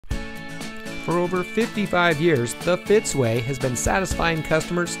For over 55 years, the Fitzway has been satisfying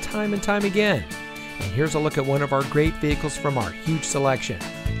customers time and time again. And here's a look at one of our great vehicles from our huge selection,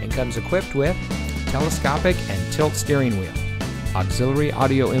 and comes equipped with telescopic and tilt steering wheel, auxiliary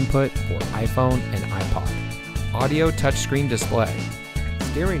audio input for iPhone and iPod, audio touchscreen display,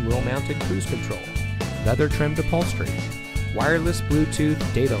 steering wheel mounted cruise control, leather trimmed upholstery, wireless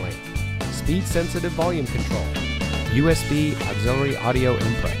Bluetooth data link, speed sensitive volume control, USB auxiliary audio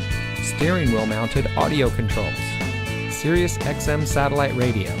input, steering wheel mounted audio controls, Sirius XM satellite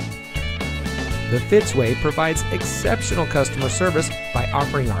radio. The Fitzway provides exceptional customer service by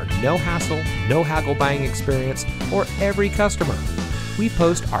offering our no hassle, no haggle buying experience for every customer. We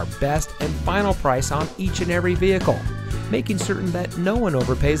post our best and final price on each and every vehicle, making certain that no one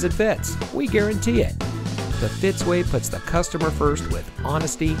overpays at Fitz. We guarantee it. The Fitzway puts the customer first with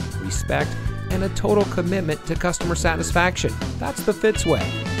honesty, respect, and a total commitment to customer satisfaction. That's the Fitzway.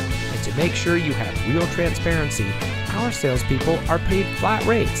 And to make sure you have real transparency, our salespeople are paid flat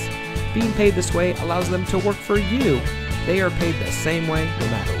rates. Being paid this way allows them to work for you. They are paid the same way no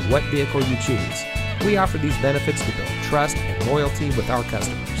matter what vehicle you choose. We offer these benefits to build trust and loyalty with our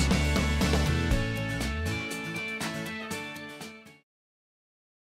customers.